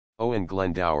Owen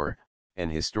Glendower,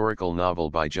 an historical novel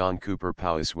by John Cooper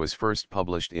Powys, was first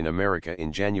published in America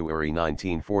in January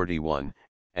 1941,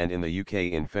 and in the UK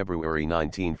in February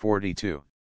 1942.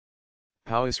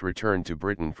 Powys returned to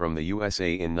Britain from the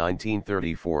USA in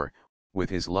 1934,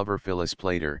 with his lover Phyllis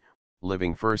Plater,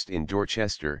 living first in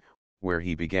Dorchester, where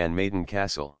he began Maiden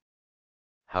Castle.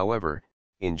 However,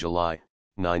 in July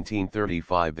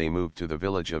 1935 they moved to the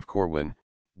village of Corwin,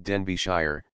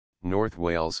 Denbighshire, North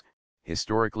Wales,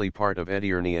 historically part of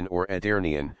Edirnean or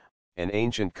Edirnean, an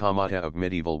ancient commata of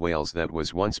medieval Wales that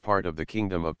was once part of the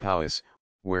Kingdom of Powys,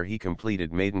 where he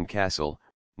completed Maiden Castle,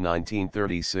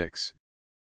 1936.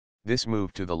 This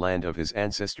move to the land of his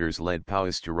ancestors led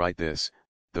Powys to write this,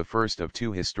 the first of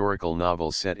two historical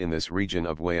novels set in this region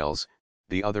of Wales.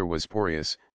 The other was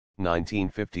Porteous,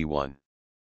 1951.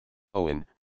 Owen,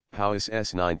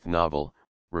 Powys' ninth novel,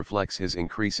 reflects his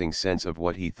increasing sense of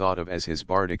what he thought of as his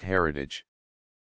bardic heritage.